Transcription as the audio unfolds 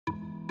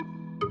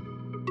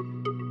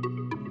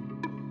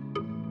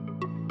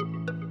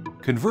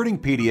Converting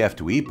PDF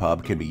to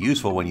EPUB can be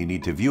useful when you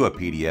need to view a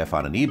PDF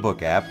on an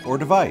ebook app or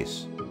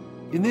device.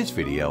 In this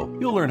video,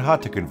 you'll learn how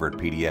to convert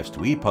PDFs to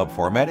EPUB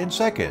format in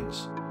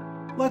seconds.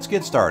 Let's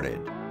get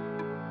started.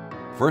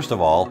 First of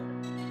all,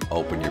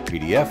 open your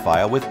PDF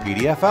file with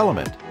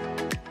PDFelement.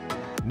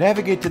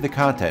 Navigate to the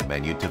Content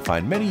menu to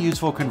find many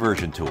useful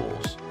conversion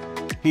tools.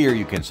 Here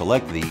you can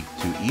select the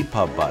To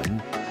EPUB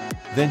button,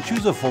 then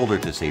choose a folder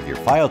to save your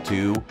file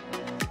to,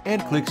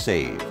 and click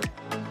Save.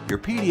 Your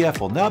PDF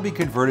will now be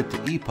converted to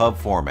EPUB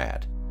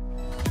format.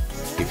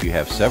 If you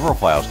have several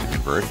files to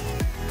convert,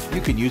 you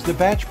can use the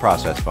batch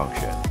process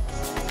function.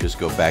 Just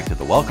go back to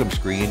the welcome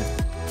screen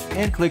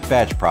and click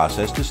Batch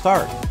Process to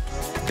start.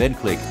 Then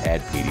click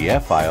Add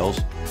PDF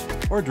Files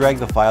or drag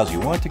the files you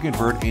want to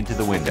convert into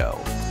the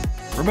window.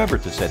 Remember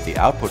to set the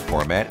output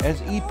format as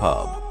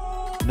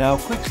EPUB. Now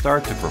click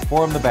Start to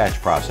perform the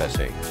batch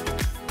processing.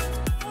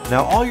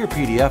 Now all your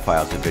PDF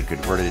files have been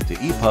converted into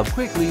EPUB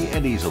quickly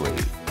and easily.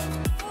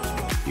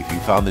 If you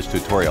found this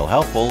tutorial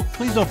helpful,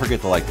 please don't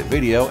forget to like the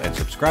video and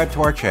subscribe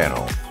to our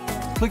channel.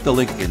 Click the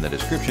link in the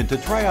description to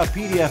try out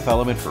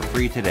PDFelement for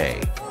free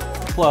today.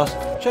 Plus,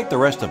 check the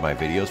rest of my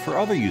videos for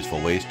other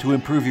useful ways to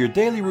improve your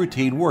daily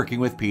routine working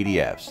with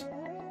PDFs.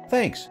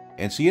 Thanks,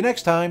 and see you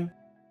next time!